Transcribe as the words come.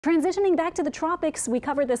Transitioning back to the tropics, we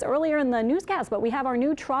covered this earlier in the newscast, but we have our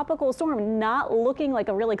new tropical storm, not looking like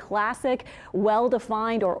a really classic,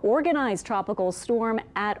 well-defined or organized tropical storm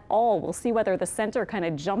at all. We'll see whether the center kind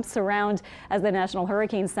of jumps around as the National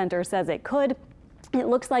Hurricane Center says it could. It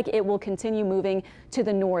looks like it will continue moving to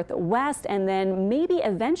the northwest and then maybe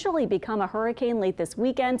eventually become a hurricane late this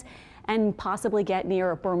weekend and possibly get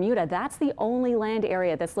near Bermuda. That's the only land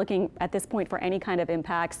area that's looking at this point for any kind of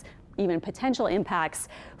impacts, even potential impacts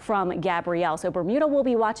from Gabrielle. So Bermuda will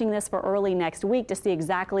be watching this for early next week to see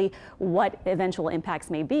exactly what eventual impacts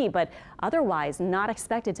may be, but otherwise not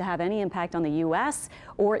expected to have any impact on the U.S.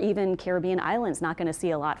 or even Caribbean islands. Not going to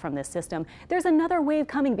see a lot from this system. There's another wave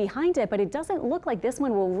coming behind it, but it doesn't look like this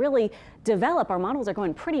one will really develop. Our models are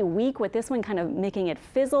going pretty weak with this one kind of making it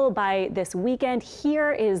fizzle by this weekend.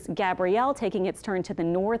 Here is Gabrielle taking its turn to the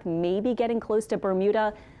north, maybe getting close to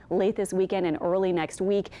Bermuda late this weekend and early next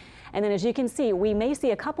week. And then as you can see, we may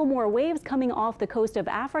see a couple more waves coming off the coast of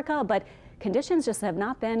Africa, but conditions just have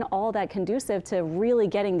not been all that conducive to really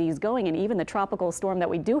getting these going. And even the tropical storm that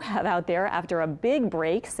we do have out there after a big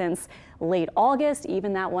break since late August,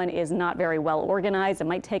 even that one is not very well organized. It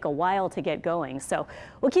might take a while to get going. So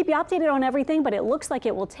we'll keep you updated on everything, but it looks like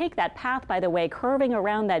it will take that path, by the way, curving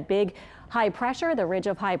around that big high pressure, the ridge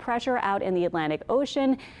of high pressure out in the Atlantic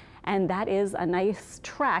Ocean. And that is a nice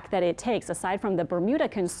track that it takes. Aside from the Bermuda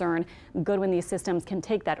concern, good when these systems can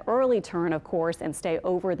take that early turn, of course, and stay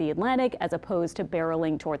over the Atlantic as opposed to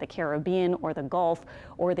barreling toward the Caribbean or the Gulf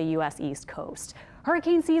or the U.S. East Coast.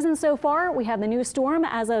 Hurricane season so far, we have the new storm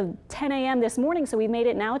as of 10 a.m. this morning, so we've made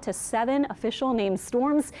it now to 7 official named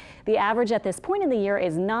storms. The average at this point in the year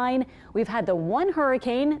is 9. We've had the one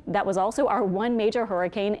hurricane that was also our one major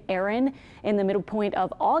hurricane, Erin, in the middle point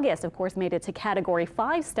of August, of course, made it to Category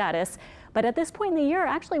 5 status. But at this point in the year,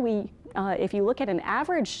 actually, if you look at an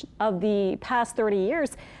average of the past 30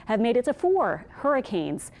 years, have made it to 4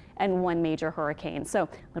 hurricanes and 1 major hurricane. So a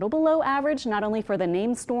little below average, not only for the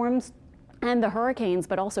named storms and the hurricanes,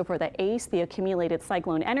 but also for the ACE, the accumulated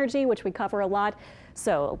cyclone energy, which we cover a lot.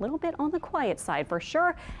 So a little bit on the quiet side for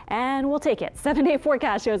sure, and we'll take it. 7-day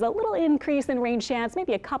forecast shows a little increase in rain chance,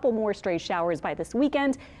 maybe a couple more stray showers by this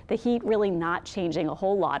weekend. The heat really not changing a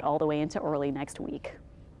whole lot all the way into early next week.